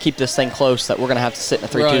want to keep this thing close, that we're going to have to sit in a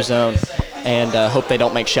 3-2 zone and hope they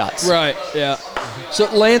don't make shots. Right, yeah.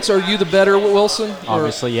 So, Lance, are you the better Wilson?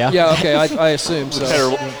 Obviously, yeah. Yeah, okay, I assume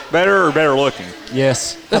so. Better or better looking?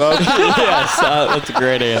 Yes. Yes, that's a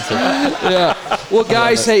great answer. Yeah. Well,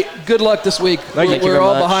 guys, hey, good luck this week. We're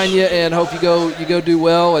all behind you, and hope you go do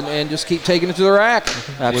well and just keep taking it to the rack.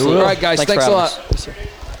 Absolutely. All right, guys, thanks a lot.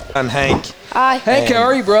 I'm Hank. Hi. Hank, how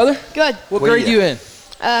are you, brother? Good. What grade you in?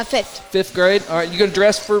 Fifth. Fifth grade. All right, you going to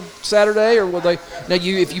dress for Saturday, or will they? Now,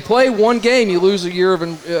 if you play one game, you lose a year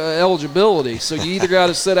of eligibility. So you either got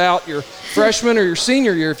to sit out your freshman or your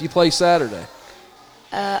senior year if you play Saturday.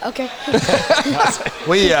 Okay.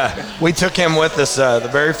 We took him with us the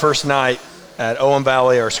very first night at Owen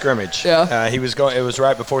Valley, our scrimmage. Yeah. He was going. It was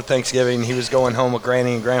right before Thanksgiving. He was going home with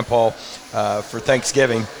Granny and Grandpa for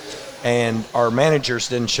Thanksgiving, and our managers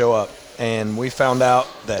didn't show up. And we found out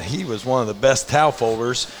that he was one of the best towel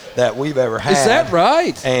folders that we've ever had. Is that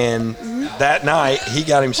right? And that night, he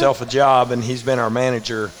got himself a job, and he's been our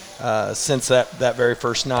manager since that very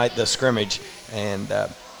first night, the scrimmage. And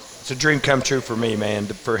it's a dream come true for me, man.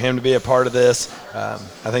 For him to be a part of this, I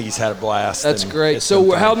think he's had a blast. That's great.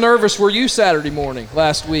 So, how nervous were you Saturday morning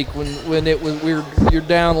last week when it was you're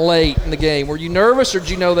down late in the game? Were you nervous, or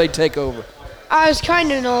did you know they'd take over? I was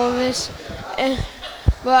kind of nervous,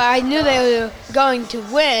 but I knew they were going to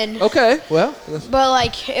win. Okay, well. But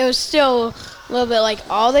like it was still a little bit like,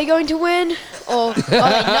 are they going to win or are they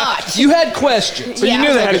not? You had questions. So you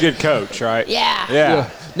knew they had a good coach, right? Yeah.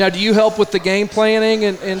 Now, do you help with the game planning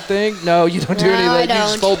and thing? No, you don't do any of that. I You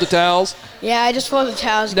just don't. fold the towels. Yeah, I just fold the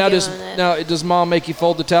towels. Now, and does Mom make you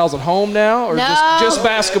fold the towels at home now, or No. just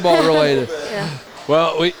basketball related? Yeah.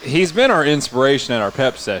 Well, he's been our inspiration at our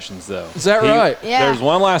pep sessions, though. Is that right? Yeah. There's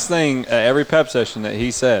one last thing at every pep session that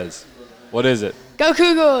he says. What is it? Go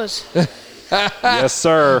Cougars! Yes,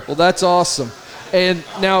 sir. Well, that's awesome. And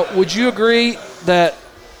now, would you agree that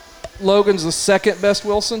Logan's the second best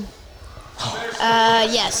Wilson?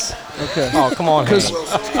 Yes. Okay. Oh, come on, Because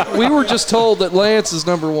we were just told that Lance is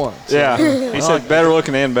number one. So. Yeah. He said better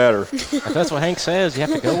looking and better. If that's what Hank says, you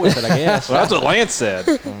have to go with it, I guess. Well, that's what Lance said.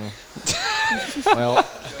 Well,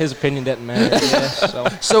 his opinion doesn't matter, I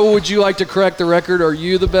guess. So would you like to correct the record? Are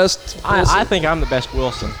you the best Wilson? I think I'm the best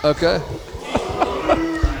Wilson. Okay.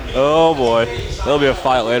 Oh, boy. There'll be a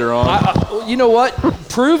fight later on. You know what?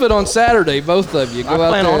 Prove it on Saturday, both of you. Go out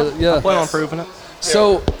plan there. on it. Yeah. I plan on proving it.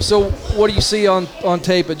 So what do you see on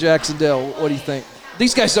tape at Jacksonville? What do you think?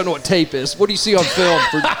 These guys don't know what tape is. What do you see on film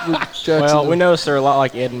for Jacksonville? Well, we noticed they're a lot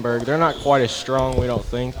like Edinburgh. They're not quite as strong, we don't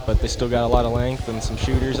think, but they still got a lot of length and some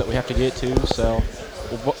shooters that we have to get to. So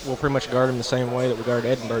we'll pretty much guard them the same way that we guard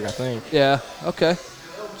Edinburgh, I think. Yeah. Okay.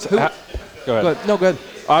 Go ahead. Go ahead. No, go ahead.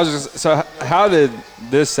 So how did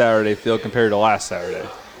this Saturday feel compared to last Saturday?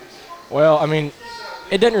 Well, I mean,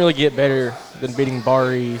 it didn't really get better than beating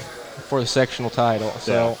Bari for the sectional title.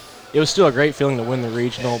 So it was still a great feeling to win the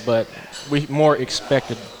regional, but we more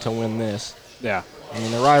expected to win this. Yeah. I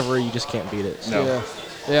mean, the rivalry, you just can't beat it. So. Yeah.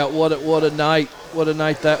 Yeah. What a night! What a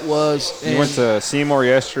night that was. You went to Seymour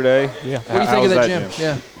yesterday. Yeah. What do you think of that gym?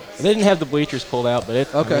 Yeah. They didn't have the bleachers pulled out,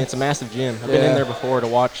 but I mean, it's a massive gym. I've been in there before to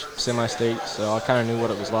watch semi-state, so I kind of knew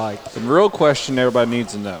what it was like. The real question everybody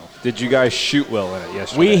needs to know, did you guys shoot well in it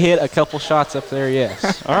yesterday? We hit a couple shots up there,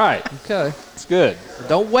 yes. All right. Okay. It's good.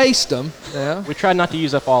 Don't waste them. Yeah. We tried not to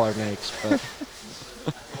use up all our makes, but.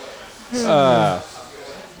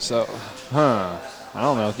 I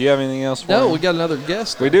don't know. Do you have anything else for No, me? we got another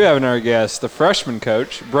guest. We do have another guest, the freshman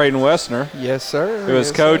coach, Braden Wessner. Yes, sir. Who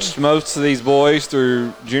has coached most of these boys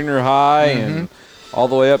through junior high and all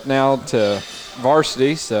the way up now to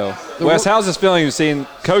varsity. So, Wes, how's this feeling of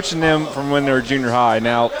coaching them from when they were junior high,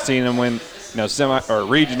 now seeing them win, semi or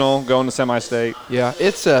regional, going to semi-state? Yeah,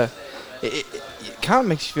 it's it kind of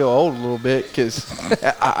makes you feel old a little bit because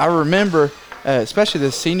I remember, especially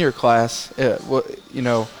the senior class.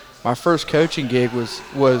 My first coaching gig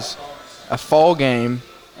was a fall game,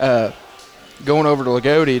 going over to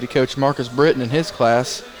Lagodi to coach Marcus Britton in his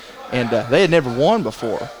class, and they had never won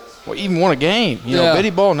before, or even won a game.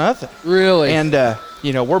 Biddy ball, nothing. Really? And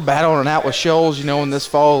we're battling it out with Shoals, in this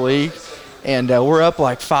fall league, and we're up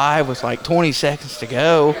like 5 with like 20 seconds to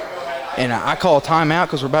go, and I call a timeout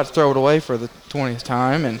because we're about to throw it away for the 20th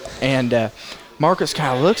time, and Marcus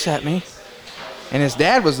kind of looks at me, and his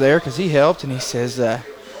dad was there because he helped, and he says,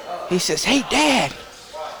 "Hey, Dad,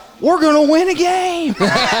 we're gonna win a game."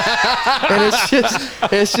 And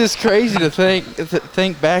it's just crazy to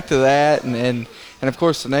think back to that, and of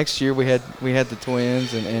course the next year we had the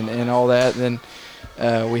twins and all that. And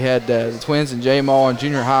then we had the twins in J-Mall in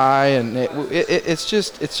junior high, and it's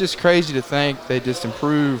just crazy to think they just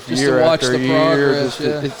improve just year to watch after the year.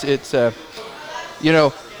 Progress,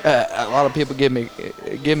 a lot of people give me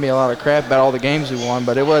a lot of crap about all the games we won,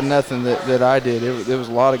 but it wasn't nothing that I did. There was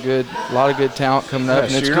a lot of good talent coming up,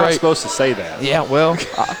 and it's you're great. not supposed to say that. Yeah, well,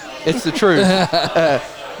 it's the truth.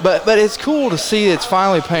 But it's cool to see it's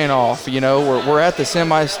finally paying off. We're at the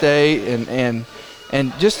semi-state,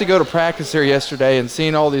 and just to go to practice there yesterday and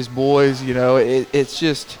seeing all these boys,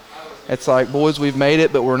 it's like, boys, we've made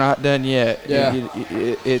it, but we're not done yet. Yeah.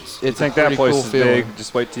 It's I think a that pretty place cool is feeling. big.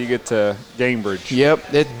 Just wait till you get to Gamebridge.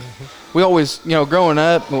 Yep. We always, growing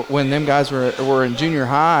up, when them guys were in junior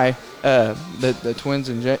high, the twins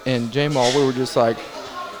in J-Mall, we were just like,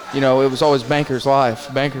 it was always Bankers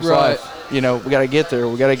Life. Bankers Right. Life. We got to get there.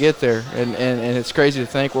 We got to get there. And it's crazy to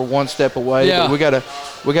think we're one step away. Yeah. But we got.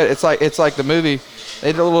 It's like the movie.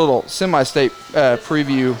 They did a little semi-state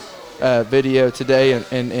preview video today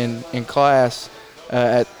in class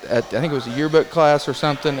at I think it was a yearbook class or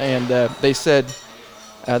something, and they said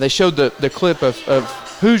they showed the clip of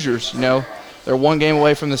Hoosiers. They're one game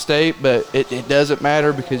away from the state, but it doesn't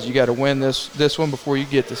matter because you got to win this one before you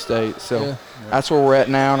get to state. So that's where we're at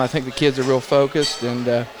now, and I think the kids are real focused,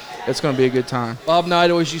 and it's going to be a good time. Bob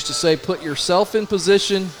Knight always used to say, put yourself in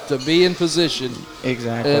position to be in position.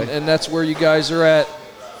 Exactly. And that's where you guys are at.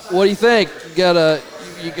 What do you think?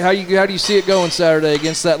 How do you see it going Saturday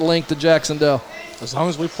against that link to Jacksonville? As long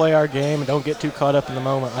as we play our game and don't get too caught up in the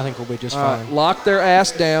moment, I think we'll be just fine. Right, lock their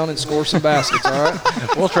ass down and score some baskets, all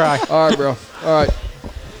right? We'll try. All right, bro. All right.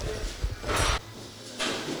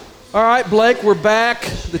 All right, Blake, we're back.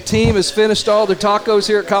 The team has finished all their tacos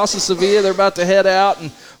here at Casa Sevilla. They're about to head out,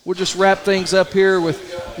 and we'll just wrap things up here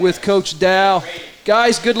with Coach Dow.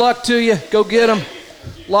 Guys, good luck to you. Go get them.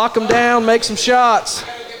 Lock them down. Make some shots.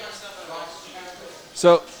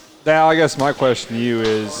 So, Dow, I guess my question to you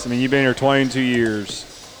is, you've been here 22 years.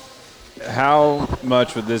 How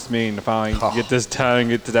much would this mean to finally get this done and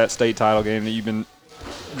get to that state title game that you've been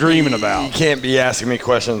dreaming about? You can't be asking me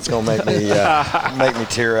questions that's going to make me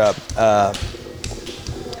tear up.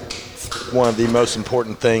 One of the most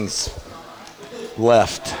important things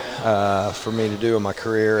left for me to do in my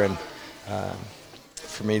career, and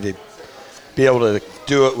for me to be able to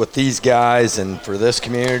do it with these guys and for this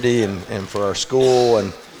community and for our school.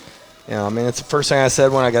 And it's the first thing I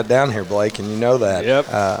said when I got down here, Blake, and you know that. Yep.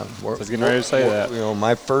 I was getting ready to say that.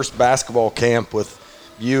 My first basketball camp with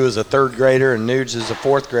you as a third grader and Nuge as a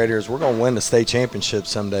fourth grader is we're going to win the state championship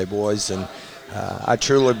someday, boys. And I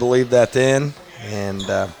truly believed that then. And,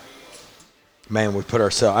 we put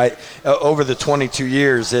ourselves over the 22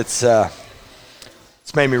 years, it's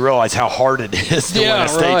made me realize how hard it is to win a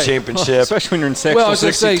state championship. Especially when you're in sectional Well, I was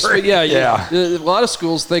going to say, 63. yeah. A lot of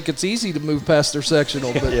schools think it's easy to move past their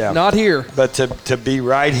sectional, but not here. But to be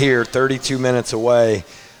right here 32 minutes away,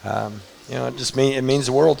 it means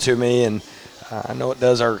the world to me. And I know it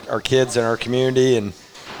does our kids and our community, and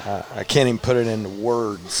I can't even put it into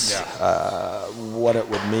words what it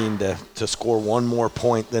would mean to score one more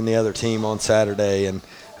point than the other team on Saturday, and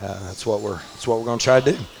that's what we're going to try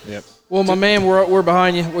to do. Yep. Well, my man, we're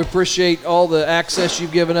behind you. We appreciate all the access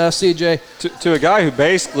you've given us, CJ. To a guy who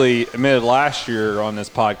basically admitted last year on this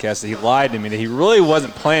podcast that he lied to me, that he really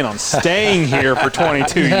wasn't planning on staying here for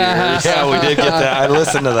 22 years. Yeah, we did get that. I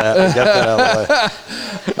listened to that. We got that out of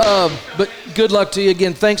the way. But good luck to you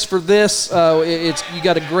again. Thanks for this. You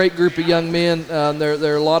got a great group of young men.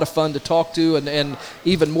 They're a lot of fun to talk to, and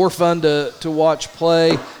even more fun to watch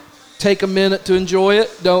play. Take a minute to enjoy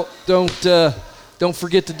it. Don't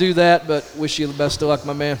forget to do that, but wish you the best of luck,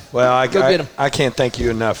 my man. Well, I can't thank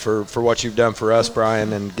you enough for what you've done for us,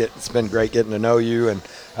 Brian, and it's been great getting to know you, and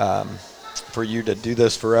for you to do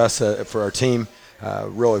this for us, for our team.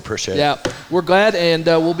 Really appreciate it. Yeah, we're glad, and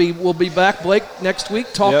we'll be back, Blake, next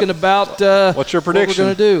week talking about what's your prediction?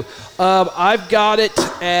 What we're going to do. I've got it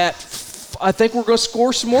at. I think we're going to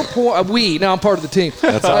score some more points. Now I'm part of the team.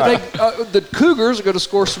 That's all right. I think the Cougars are going to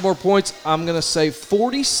score some more points. I'm going to say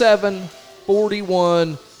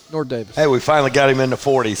 47-41 North Davis. Hey, we finally got him in the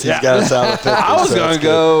 40s. He's got us out of the 50s. I was going to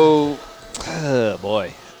go,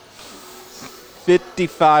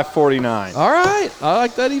 55-49. All right. I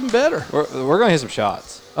like that even better. We're going to hit some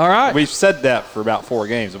shots. All right. We've said that for about 4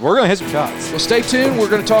 games. We're going to hit some shots. Well, stay tuned. We're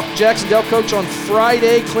going to talk to Jacksonville coach on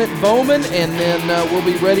Friday, Clint Bowman, and then we'll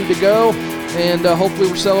be ready to go. And hopefully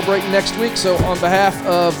we're celebrating next week. So on behalf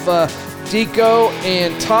of Deco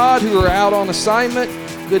and Todd, who are out on assignment,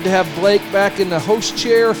 good to have Blake back in the host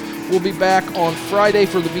chair. We'll be back on Friday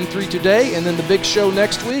for the B3 Today, and then the big show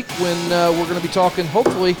next week when we're going to be talking,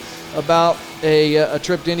 hopefully, about a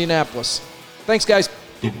trip to Indianapolis. Thanks, guys.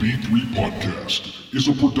 The B3 Podcast is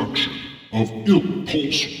a production of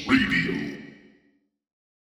Impulse Radio.